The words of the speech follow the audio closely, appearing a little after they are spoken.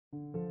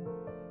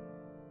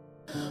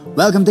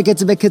Welcome to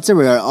Kitzur B'Kitzur.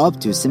 We are up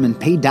to Siman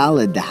Pei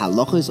Daled, the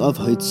halachos of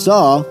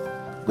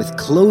Hoitzah with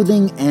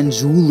clothing and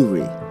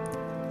jewelry.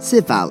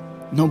 Sifal,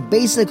 no,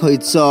 basic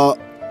Hoitzah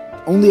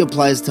only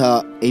applies to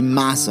a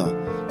masa.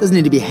 It doesn't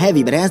need to be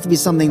heavy, but it has to be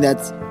something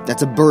that's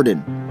a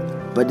burden.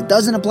 But it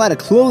doesn't apply to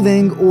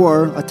clothing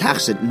or a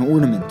tachshit, an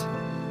ornament.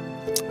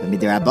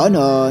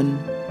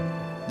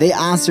 They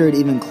answered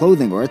even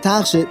clothing or a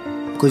tachshit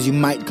because you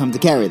might come to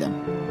carry them.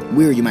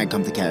 Where you might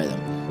come to carry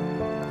them.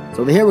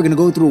 So over here we're going to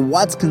go through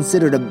what's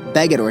considered a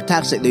beged or a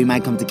tachshit that you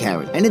might come to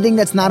carry. Anything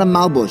that's not a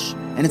malbush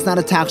and it's not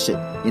a tachshit,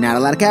 you're not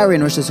allowed to carry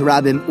in Rosh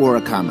Hashanah or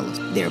a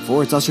Carmelist.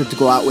 Therefore, it's also to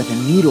go out with a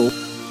needle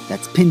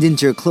that's pinned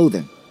into your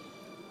clothing.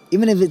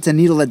 Even if it's a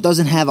needle that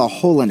doesn't have a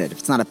hole in it, if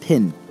it's not a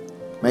pin.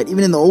 Right?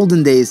 Even in the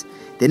olden days,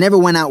 they never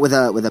went out with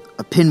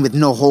a pin with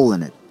no hole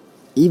in it.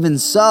 Even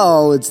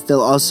so, it's still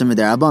also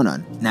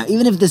mid'Rabbanan. Now,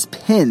 even if this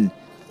pin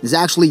is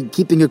actually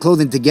keeping your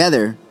clothing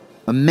together,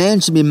 a man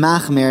should be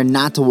machmer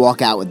not to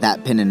walk out with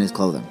that pin in his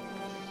clothing.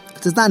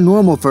 Because it's not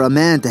normal for a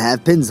man to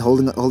have pins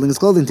holding his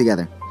clothing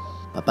together.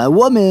 But by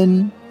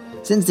women,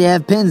 since they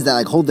have pins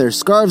that hold their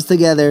scarves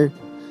together,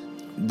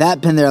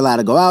 that pin they're allowed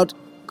to go out,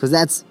 because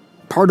that's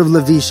part of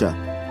Levisha.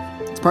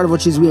 It's part of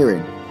what she's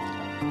wearing.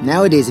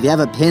 Nowadays, if you have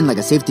a pin, like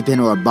a safety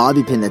pin or a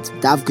bobby pin that's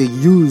davka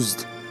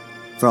used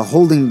for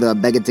holding the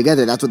beged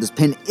together, that's what this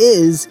pin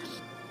is.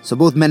 So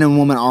both men and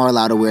women are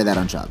allowed to wear that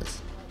on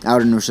Shabbos,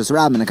 out in Rosh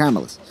Hashanah and a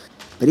Carmelis.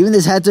 But even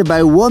this heter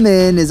by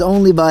woman is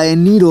only by a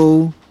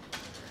needle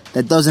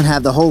that doesn't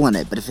have the hole in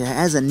it. But if it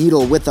has a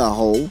needle with a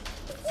hole,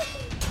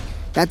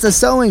 that's a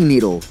sewing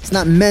needle. It's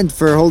not meant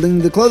for holding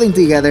the clothing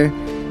together.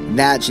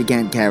 That she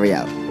can't carry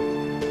out.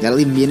 That'll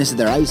even be in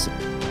the Raisa.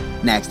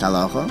 Next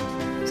halacha.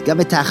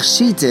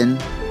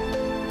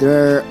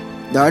 There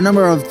are a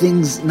number of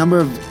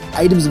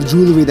items of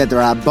jewelry that the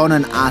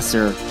Rabbanan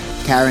Aser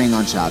carrying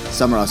on Shabbat.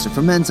 Some are Aser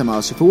for men, some are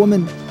Aser for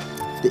women.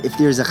 If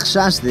there's a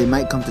chashash, they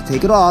might come to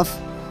take it off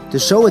to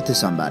show it to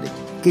somebody.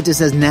 Kitta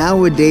says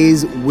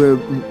nowadays we're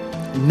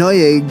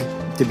noyeg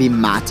to be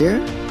matir,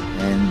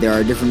 and there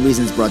are different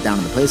reasons brought down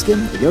in the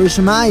Pesachim. The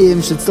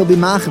Yerushalayim should still be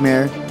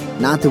machmer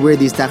not to wear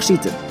these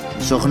tachshitim.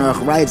 Shulchan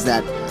Aruch writes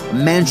that a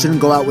man shouldn't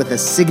go out with a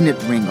signet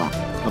ring on.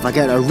 If I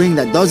get a ring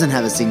that doesn't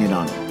have a signet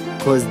on it,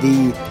 because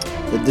the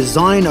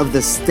design of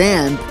the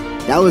stamp,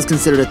 that was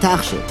considered a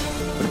tachshit.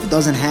 But if it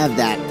doesn't have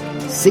that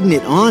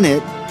signet on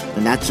it,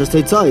 then that's just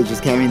Hoitzah, you're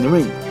just carrying the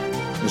ring.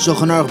 The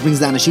Shulchan Aruch brings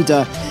down a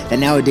shita that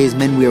nowadays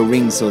men wear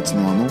rings, so it's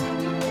normal.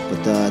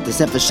 But the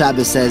Sefer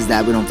Shabbos says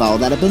that we don't follow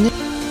that opinion.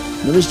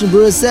 The Mishnah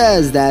Berurah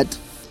says that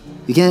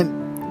you can't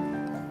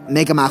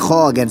make a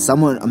macho against a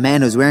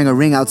man who's wearing a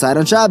ring outside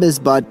on Shabbos,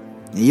 but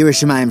the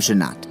Yerushalayim should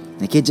not.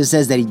 The kid just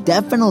says that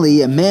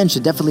a man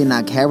should definitely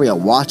not carry a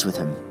watch with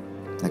him,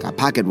 like a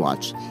pocket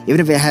watch. Even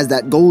if it has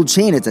that gold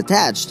chain it's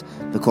attached,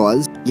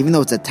 because even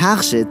though it's a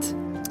tachshit,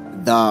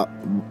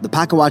 the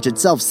pocket watch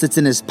itself sits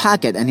in his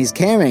pocket and he's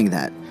carrying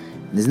that.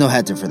 There's no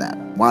heter for that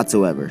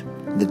whatsoever.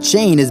 The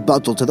chain is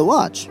bottled to the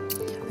watch.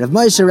 Rav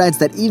Moshe writes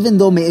that even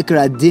though me'ikar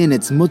adin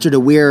it's mutter to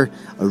wear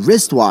a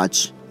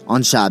wristwatch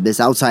on Shabbos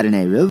outside an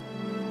Erev,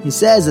 he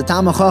says the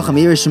Talmid Chacham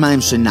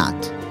Yerushalayim should not,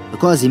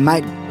 because he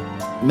might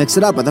mix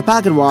it up with a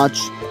pocket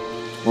watch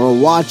or a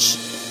watch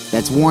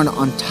that's worn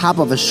on top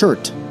of a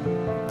shirt,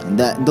 and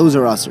those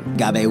are usher.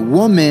 Gabe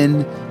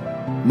woman,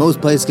 most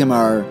poskim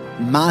are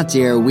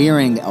matir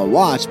wearing a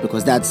watch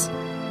because that's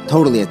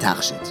totally a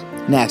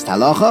tachshit. Next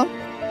halacha.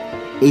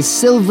 A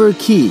silver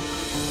key,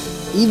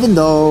 even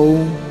though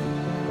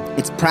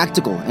it's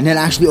practical and it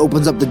actually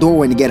opens up the door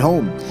when you get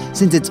home.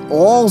 Since it's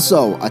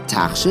also a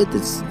tachshit,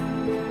 it's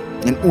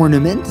an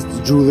ornament, it's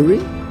jewelry,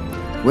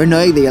 we're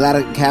knowing that you're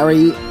allowed to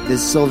carry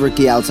this silver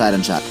key outside on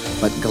Shabbat.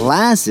 But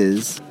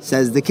glasses,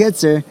 says the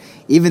Kitzur,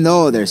 even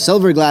though they're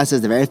silver glasses,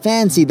 they're very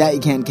fancy, that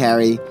you can't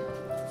carry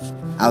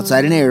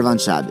outside an Erev on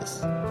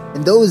Shabbos.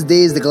 In those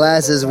days, the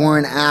glasses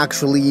weren't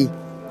actually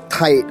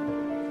tight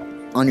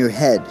on your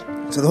head.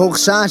 So the whole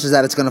chash is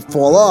that it's going to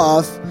fall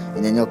off,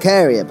 and then you'll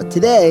carry it. But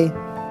today,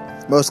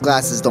 most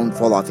glasses don't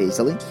fall off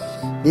easily.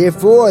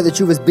 Therefore, the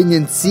Tshuvas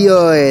Binyan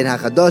Tzion,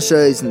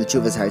 Hachadoshes, and the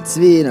Tshuvas Har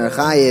Tzvi, and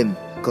Archaim,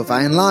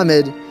 Kofayin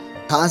Lamed,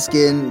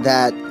 paskin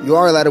that you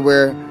are allowed to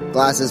wear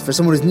glasses for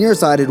someone who's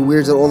nearsighted who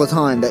wears it all the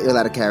time, that you're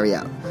allowed to carry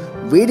out.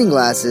 Reading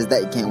glasses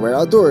that you can't wear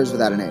outdoors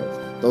without an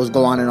Erev. Those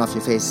go on and off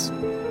your face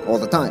all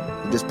the time.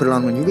 You just put it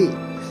on when you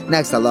read.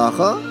 Next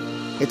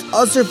halacha, it's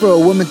usher for a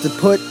woman to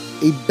put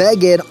a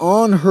beged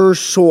on her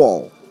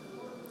shawl,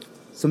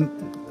 some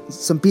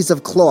piece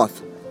of cloth.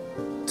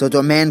 So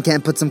a man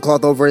can't put some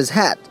cloth over his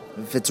hat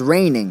if it's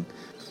raining.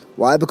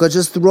 Why? Because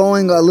just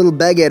throwing a little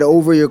beged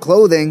over your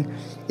clothing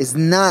is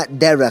not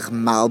derech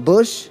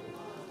malbush,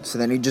 so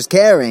then you're just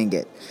carrying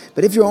it.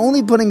 But if you're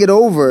only putting it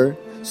over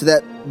so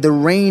that the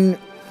rain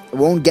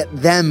won't get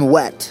them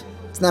wet,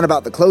 it's not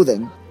about the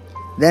clothing,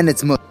 then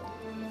it's mutter.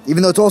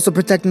 Even though it's also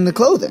protecting the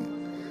clothing.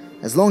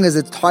 As long as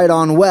it's tied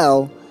on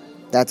well,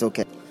 that's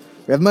okay.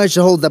 Rav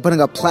Moshe holds that putting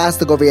a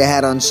plastic over your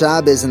head on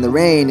Shabbos in the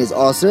rain is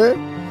osur,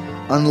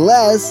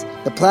 unless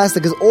the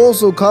plastic is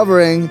also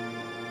covering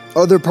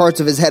other parts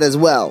of his head as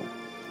well,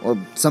 or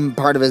some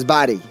part of his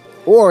body.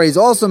 Or he's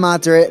also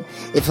matter it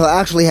if he'll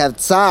actually have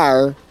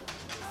tsar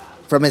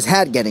from his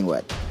hat getting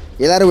wet.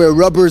 You're allowed to wear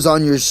rubbers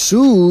on your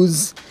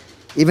shoes,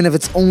 even if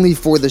it's only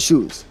for the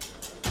shoes.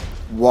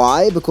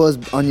 Why? Because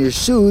on your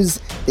shoes,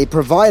 they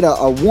provide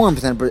a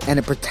warmth and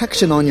a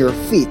protection on your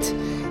feet.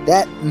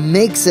 That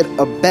makes it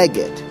a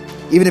beged,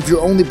 even if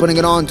you're only putting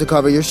it on to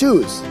cover your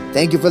shoes.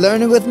 Thank you for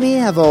learning with me.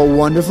 Have a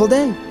wonderful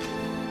day.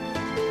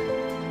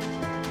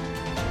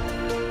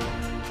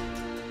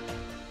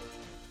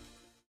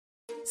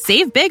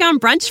 Save big on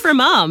brunch for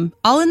mom,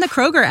 all in the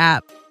Kroger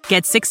app.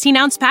 Get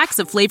 16-ounce packs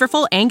of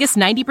flavorful Angus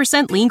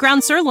 90% lean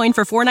ground sirloin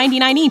for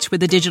 $4.99 each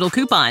with a digital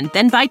coupon.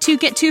 Then buy 2,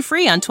 get 2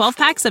 free on 12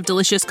 packs of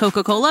delicious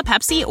Coca-Cola,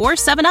 Pepsi, or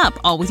 7-Up,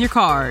 all with your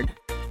card.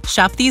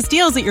 Shop these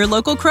deals at your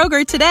local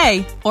Kroger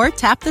today, or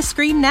tap the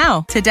screen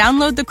now to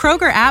download the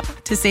Kroger app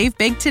to save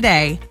big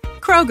today.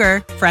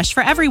 Kroger, fresh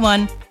for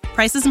everyone.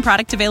 Prices and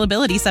product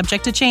availability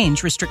subject to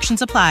change.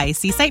 Restrictions apply.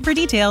 See site for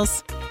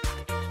details.